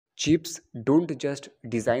Chips don't just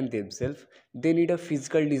design themselves, they need a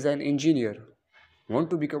physical design engineer.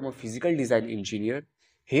 Want to become a physical design engineer?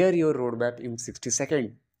 Here your roadmap in 60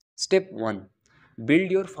 seconds. Step 1.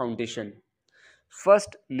 Build your foundation.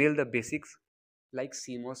 First, nail the basics like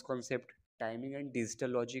CMOS concept, timing and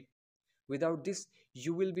digital logic. Without this,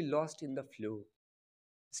 you will be lost in the flow.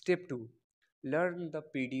 Step 2. Learn the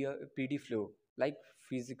PD flow like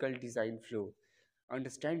physical design flow.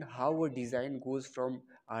 Understand how a design goes from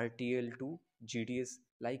RTL to GDS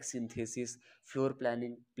like synthesis, floor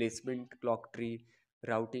planning, placement, clock tree,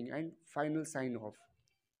 routing, and final sign off.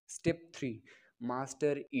 Step 3.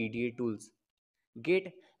 Master EDA tools.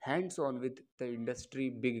 Get hands on with the industry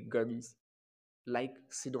big guns like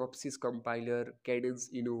Synopsys compiler, Cadence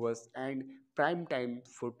Innovus, and PrimeTime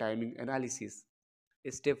for timing analysis.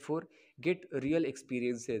 Step 4. Get real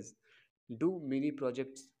experiences. Do mini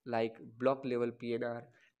projects like block level PNR,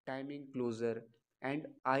 timing closure, and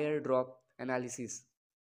IR drop analysis.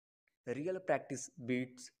 Real practice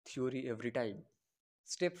beats theory every time.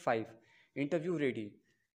 Step 5. Interview ready.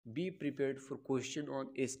 Be prepared for question on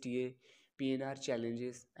STA, PNR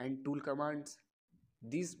challenges, and tool commands.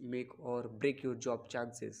 These make or break your job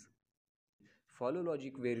chances. Follow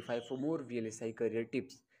Logic Verify for more VLSI career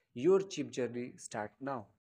tips. Your chip journey start now.